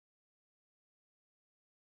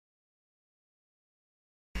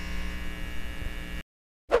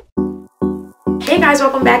Hey guys,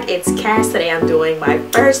 welcome back. It's Cass. Today I'm doing my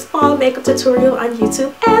first fall makeup tutorial on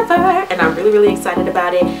YouTube ever, and I'm really excited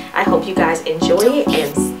about it. I hope you guys enjoy it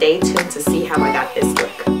and stay tuned to see how I got this look.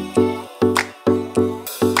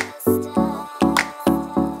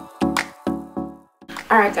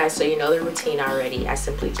 Alright guys, so you know the routine already. I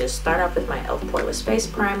simply just start off with my e.l.f. Poreless Face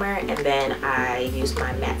Primer, and then I use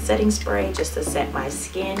my matte setting spray just to set my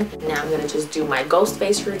skin. Now I'm going to just do my ghost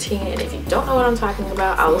face routine, and if you don't know what I'm talking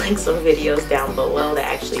about, I'll link some videos down below that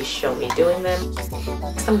actually show me doing them.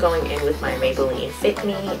 Next I'm going in with my Maybelline Fit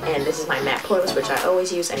Me, and this is my matte poreless, which I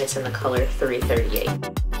always use, and it's in the color 338.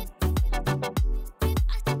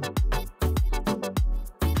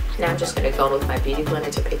 Now I'm just going to go in with my beauty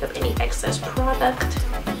blender to pick up any excess product.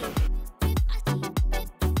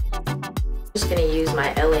 I'm just going to use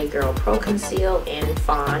my LA Girl Pro Conceal in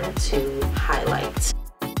Fawn to highlight.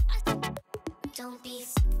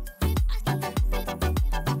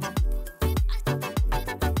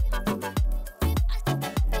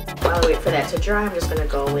 While I wait for that to dry, I'm just going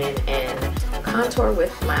to go in and contour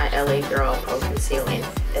with my LA Girl Pro Conceal in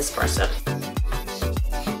Espresso.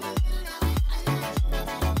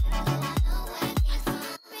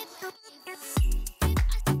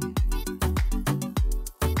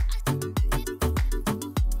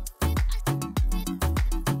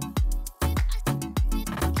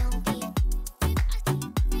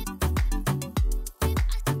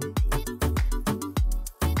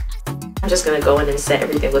 I'm just going to go in and set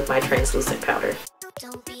everything with my translucent powder.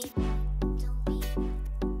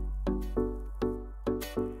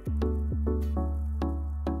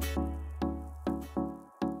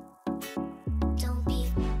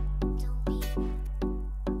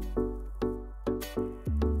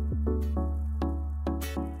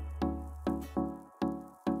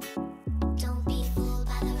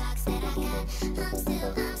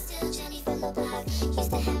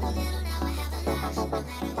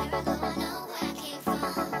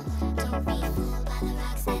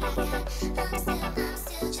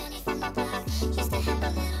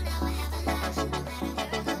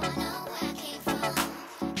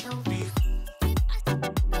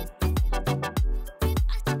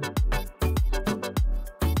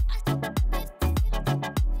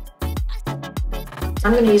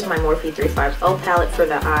 I'm going to use my Morphe 350 palette for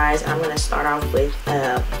the eyes. I'm going to start off with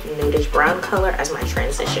a nudish brown color as my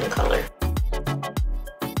transition color.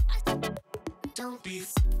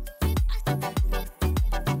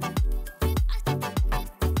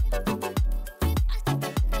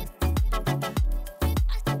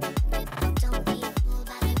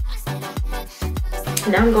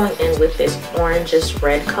 Now I'm going in with this orangish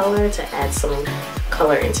red color to add some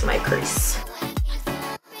color into my crease.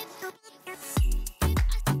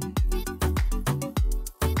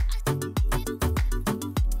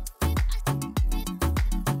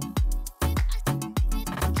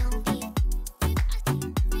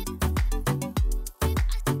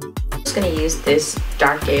 I'm just going to use this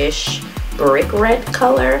darkish brick red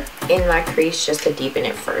color in my crease just to deepen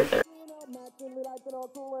it further.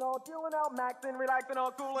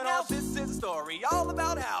 Now this is a story all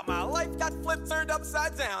about how my life got flipped, turned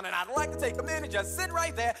upside down, and I'd like to take a minute, just sit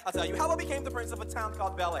right there. I'll tell you how I became the prince of a town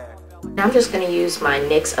called Bel Air. Now I'm just going to use my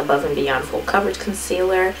NYX Above and Beyond Full Coverage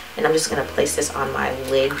Concealer, and I'm just going to place this on my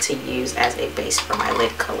lid to use as a base for my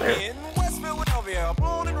lid color. In West Philadelphia,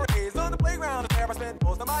 born and raised on the playground, is where I spent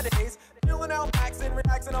most of my days. Chilling out, maxing,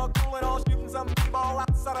 relaxing, all cool and all, shooting some b-ball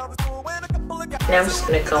outside of the school when a couple of guys. Now I'm just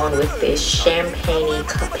going to go in with this champagne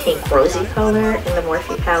pink rosy color in the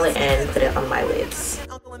Morphe palette and put it on my lids.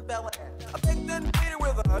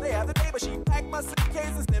 They had the day, but she packed my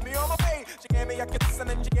suitcase and sent me on my way. She gave me a kiss and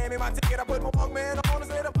then she gave me my ticket. I put my Walkman on and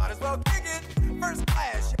said I might as well kick it. First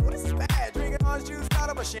class, yo, this is bad. Drinking orange juice out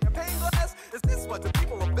of a champagne glass. Is this what the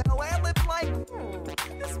people of Bel Air live like?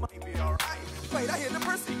 This might be alright. Wait, I hear the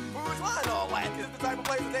Percy. Who's lying all that? Is it the type of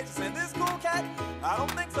place that they just send this cool cat? I don't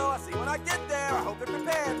think so. I see when I get there. I hope they're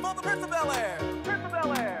prepared for the Prince of Bel Air. Prince of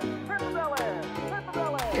Bel Air. Prince of Bel Air. Prince of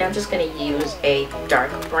Bel Air. And I'm just going to use a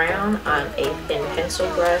dark brown on a thin pencil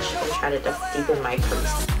brush and try to deepen my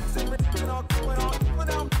crease.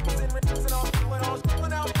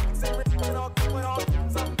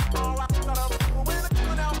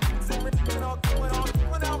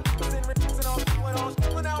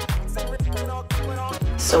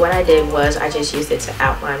 So what I did was I just used it to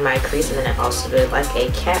outline my crease, and then I also did like a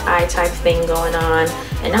cat eye type thing going on,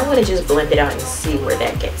 and I'm going to just blend it out and see where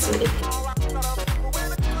that gets me.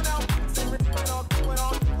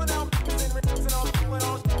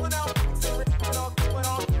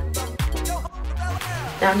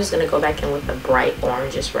 Now I'm just going to go back in with the bright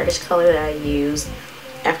orangish reddish color that I used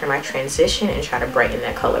after my transition and try to brighten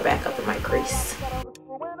that color back up in my crease.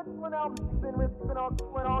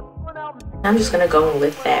 I'm just going to go in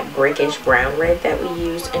with that brickish brown red that we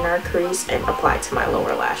used in our crease and apply it to my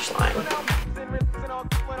lower lash line.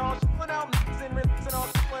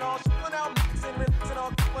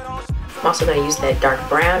 I'm also going to use that dark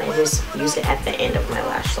brown and just use it at the end of my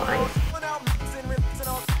lash line.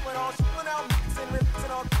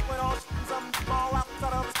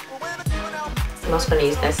 I'm also going to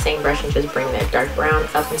use that same brush and just bring that dark brown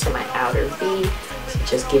up into my outer V to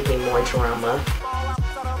just give me more drama.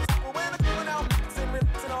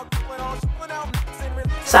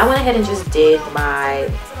 So I went ahead and just did my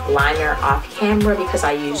liner off camera because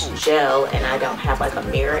I use gel and I don't have like a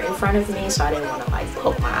mirror in front of me, so I didn't want to like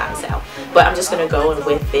poke my eyes out. But I'm just going to go in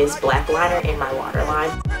with this black liner in my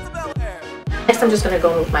waterline. Next, I'm just going to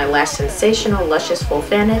go in with my Lash Sensational Luscious Full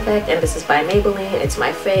Fan Effect, and this is by Maybelline. It's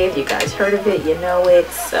my fave. You guys heard of it, you know it.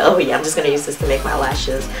 So yeah, I'm just going to use this to make my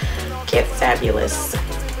lashes get fabulous.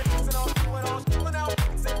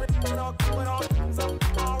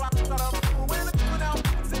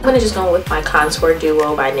 I'm going to just go with my Contour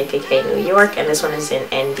Duo by Nicka K New York, and this one is in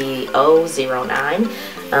ND009.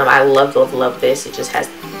 I love this. It just has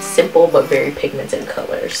simple but very pigmented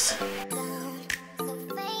colors.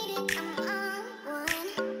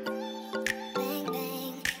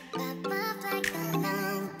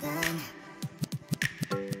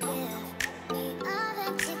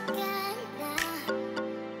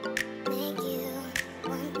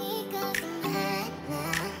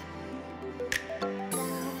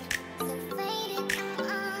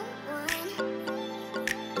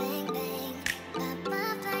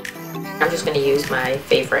 I'm just going to use my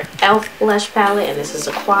favorite e.l.f. blush palette, and this is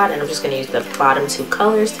a quad, and I'm just going to use the bottom two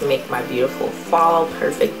colors to make my beautiful fall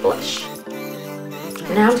perfect blush.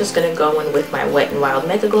 Now I'm just going to go in with my Wet n Wild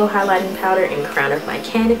Mega Glow highlighting powder and crown of my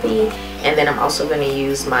canopy, and then I'm also going to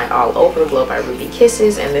use my All Over Glow by Ruby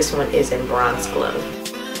Kisses, and this one is in Bronze Glow.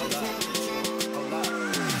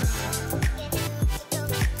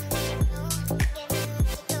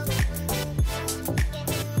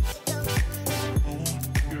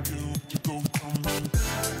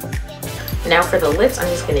 Now for the lips, I'm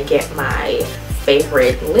just going to get my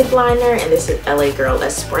favorite lip liner, and this is LA Girl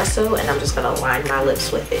Espresso, and I'm just going to line my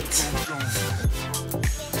lips with it.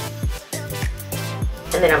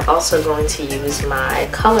 And then I'm also going to use my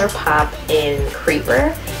ColourPop in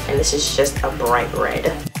Creeper, and this is just a bright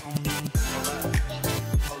red.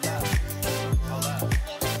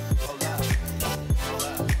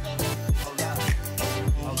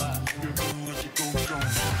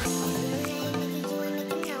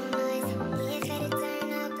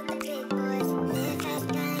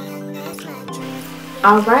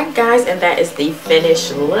 Alright guys, and that is the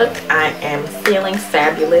finished look. I am feeling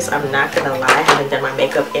fabulous. I'm not gonna lie, I haven't done my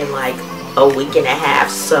makeup in like a week and a half,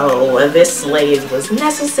 so this slaze was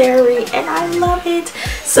necessary and I love it.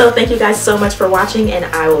 So thank you guys so much for watching, and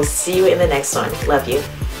I will see you in the next one. Love you.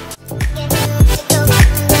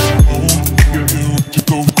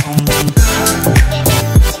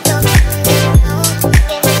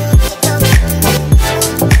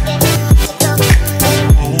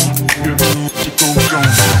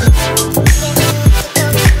 Go.